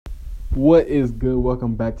What is good?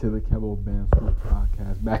 Welcome back to the Kevo Band School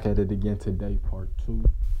Podcast. Back at it again today, part 2,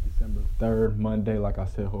 December 3rd, Monday. Like I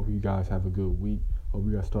said, hope you guys have a good week. Hope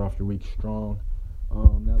you guys start off your week strong.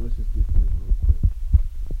 Now let's just get to this real quick.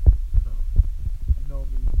 So, you know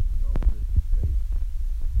me, you know I'm a Michigan State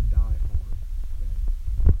die-hard fan.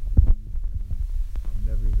 I've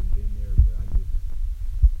never even been there, but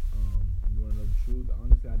you want to know the truth?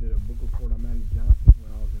 Honestly, I did a book report on Magic Johnson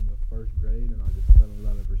when I was in the first grade, and I just fell in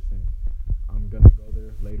love ever since. I'm going to go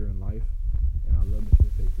there later in life, and I love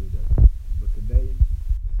Michigan State to the death. But today,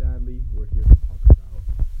 sadly, we're here to talk about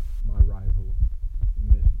my rival,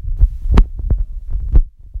 Michigan.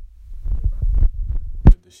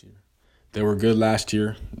 Now, this year. They were good last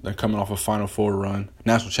year. They're coming off a Final Four run,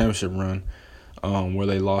 national championship run, where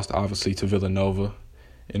they lost, obviously, to Villanova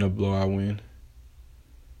in a blowout win.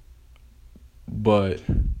 But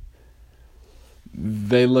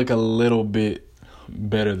they look a little bit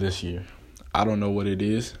better this year. I don't know what it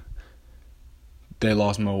is. They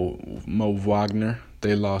lost Mo Wagner.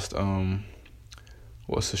 They lost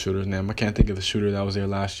what's the shooter's name? I can't think of the shooter that was there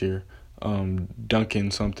last year.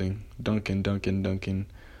 Duncan something. Duncan.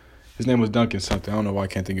 His name was Duncan something. I don't know why I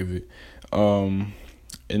can't think of it. And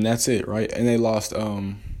that's it, right? And they lost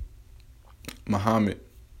Muhammad.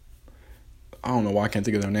 I don't know why I can't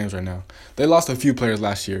think of their names right now. They lost a few players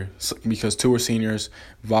last year because two were seniors.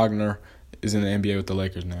 Wagner is in the NBA with the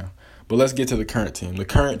Lakers now. But let's get to the current team. The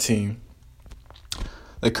current team,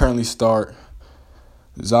 they currently start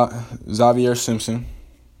Xavier Simpson,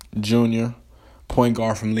 Jr., point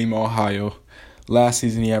guard from Lima, Ohio. Last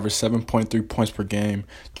season, he averaged 7.3 points per game,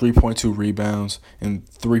 3.2 rebounds, and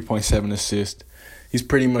 3.7 assists. He's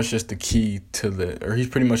pretty much just the key to he's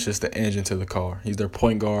pretty much just the engine to the car. He's their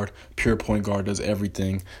point guard, pure point guard, does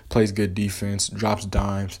everything, plays good defense, drops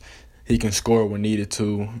dimes. He can score when needed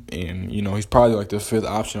to, and, he's probably like the fifth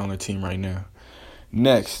option on the team right now.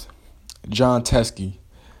 Next, Jon Teske,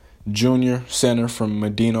 Jr., center from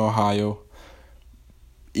Medina, Ohio.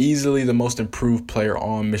 Easily the most improved player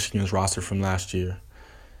on Michigan's roster from last year.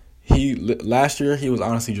 Last year, he was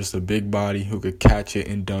honestly just a big body who could catch it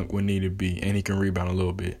and dunk when needed be, and he can rebound a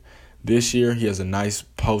little bit. This year, he has a nice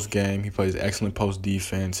post game. He plays excellent post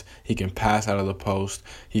defense. He can pass out of the post.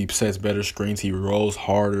 He sets better screens. He rolls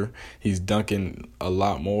harder. He's dunking a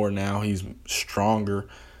lot more now. He's stronger.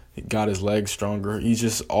 He got his legs stronger. He's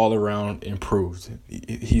just all around improved.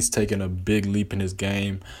 He's taken a big leap in his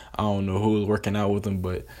game. I don't know who was working out with him,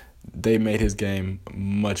 but they made his game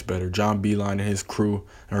much better. John Beilein and his crew,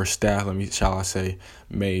 or staff, shall I say,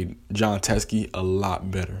 made Jon Teske a lot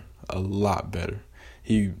better.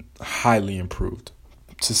 He highly improved,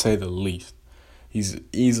 to say the least. He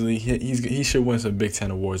should win some Big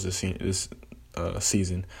Ten awards this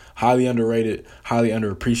season. Highly underrated, highly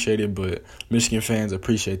underappreciated, but Michigan fans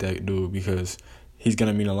appreciate that dude because he's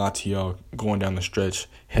gonna mean a lot to y'all going down the stretch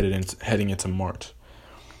heading into March.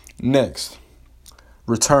 Next,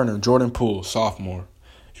 returner Jordan Poole, sophomore.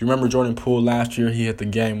 If you remember Jordan Poole last year, he hit the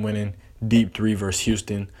game-winning deep three versus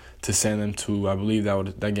Houston to send them to, I believe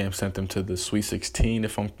that game sent them to the Sweet 16,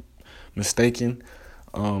 if I'm mistaken.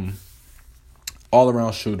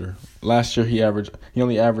 All-around shooter. Last year he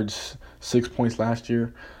only averaged 6 points last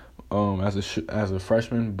year as a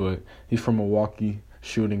freshman, but he's from Milwaukee,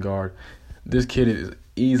 shooting guard. This kid is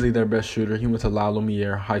easily their best shooter. He went to La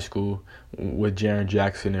Lumiere High School with Jaren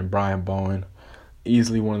Jackson and Brian Bowen.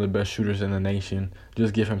 Easily one of the best shooters in the nation.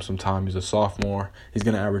 Just give him some time. He's a sophomore. He's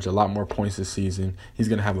going to average a lot more points this season. He's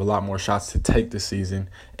going to have a lot more shots to take this season.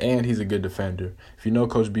 And he's a good defender. If you know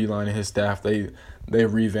Coach Beilein and his staff, they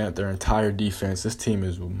revamped their entire defense. This team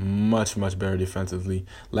is much, much better defensively.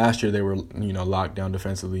 Last year they were, locked down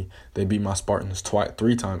defensively. They beat my Spartans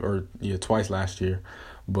twice last year.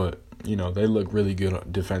 But, they look really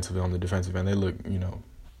good defensively on the defensive end. They look,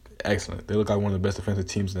 excellent. They look like one of the best defensive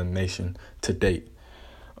teams in the nation to date.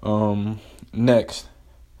 Next,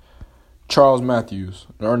 Charles Matthews.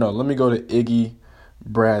 Let me go to Iggy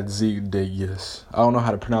Brazdeikis. I don't know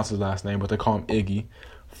how to pronounce his last name, but they call him Iggy.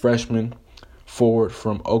 Freshman, forward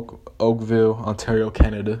from Oakville, Ontario,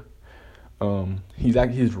 Canada.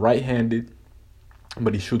 He's right-handed,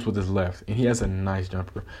 but he shoots with his left, and he has a nice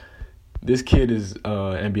jumper. This kid is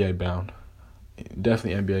NBA bound.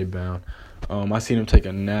 Definitely NBA bound. I seen him take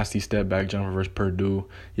a nasty step back jumper versus Purdue.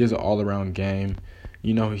 He has an all-around game.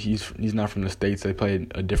 He's not from the States. They play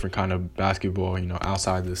a different kind of basketball,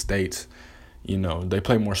 outside the States. They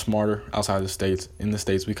play more smarter outside the States. In the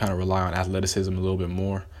States, we kind of rely on athleticism a little bit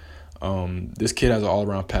more. This kid has an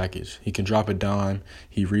all-around package. He can drop a dime.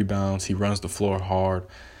 He rebounds. He runs the floor hard.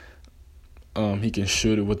 He can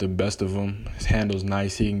shoot it with the best of them. His handle's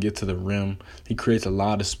nice. He can get to the rim. He creates a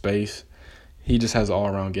lot of space. He just has an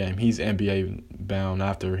all-around game. He's NBA bound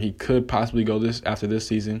after. He could possibly go after this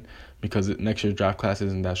season because next year's draft class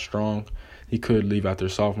isn't that strong. He could leave after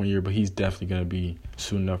sophomore year, but he's definitely going to be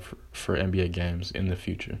suiting up for NBA games in the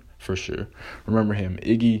future, for sure. Remember him,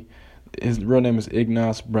 Iggy. His real name is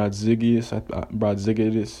Ignas Brazdeikis.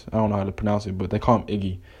 I don't know how to pronounce it, but they call him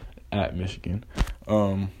Iggy at Michigan.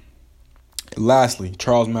 Lastly,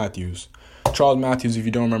 Charles Matthews. Charles Matthews, if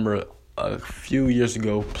you don't remember, a few years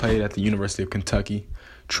ago played at the University of Kentucky,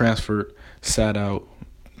 transferred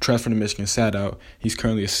to Michigan, sat out. He's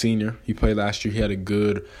currently a senior. He played last year. He had a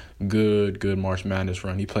good March Madness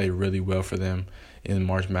run. He played really well for them in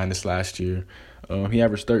March Madness last year. He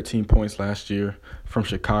averaged 13 points last year from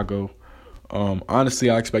Chicago. Honestly,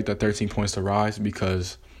 I expect that 13 points to rise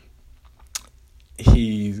because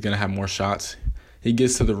he's going to have more shots. He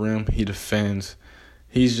gets to the rim. He defends.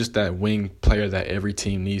 He's just that wing player that every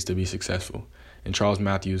team needs to be successful. And Charles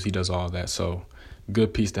Matthews, he does all that. So,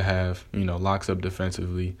 good piece to have. Locks up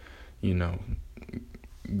defensively.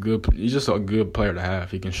 Good. He's just a good player to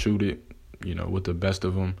have. He can shoot it, with the best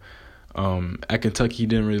of them. At Kentucky, he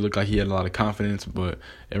didn't really look like he had a lot of confidence, but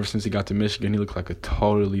ever since he got to Michigan, he looked like a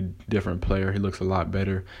totally different player. He looks a lot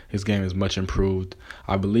better. His game is much improved.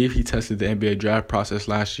 I believe he tested the NBA draft process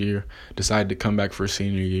last year, decided to come back for his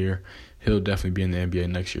senior year. He'll definitely be in the NBA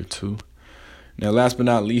next year too. Now, last but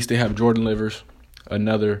not least, they have Jordan Livers,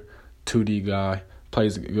 another 2D guy,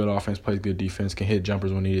 plays good offense, plays good defense, can hit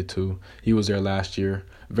jumpers when needed to. He was there last year.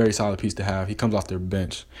 Very solid piece to have. He comes off their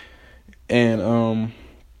bench. And,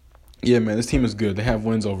 yeah, man, this team is good. They have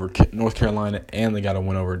wins over North Carolina, and they got a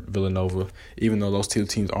win over Villanova. Even though those two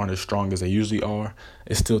teams aren't as strong as they usually are,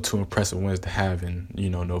 it's still two impressive wins to have in,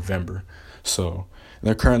 November. So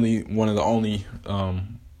they're currently one of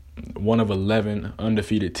 11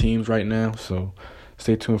 undefeated teams right now. So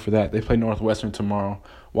stay tuned for that. They play Northwestern tomorrow.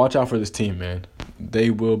 Watch out for this team, man. They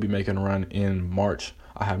will be making a run in March.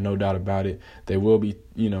 I have no doubt about it. They will be,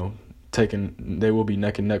 they will be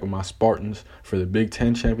neck and neck with my Spartans for the Big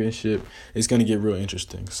Ten championship. It's going to get real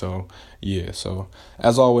interesting. So, yeah. So,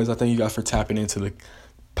 as always, I thank you guys for tapping into the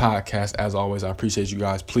podcast. As always, I appreciate you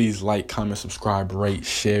guys. Please like, comment, subscribe, rate,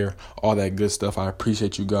 share, all that good stuff. I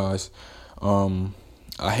appreciate you guys. I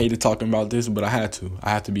hated talking about this, but I had to.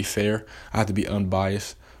 I have to be fair. I have to be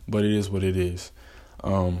unbiased, but it is what it is.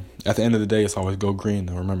 At the end of the day, it's always go green,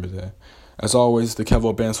 though. Remember that. As always, the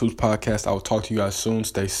Kevo Bands Hoops Podcast. I will talk to you guys soon.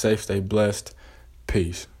 Stay safe. Stay blessed.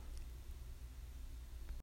 Peace.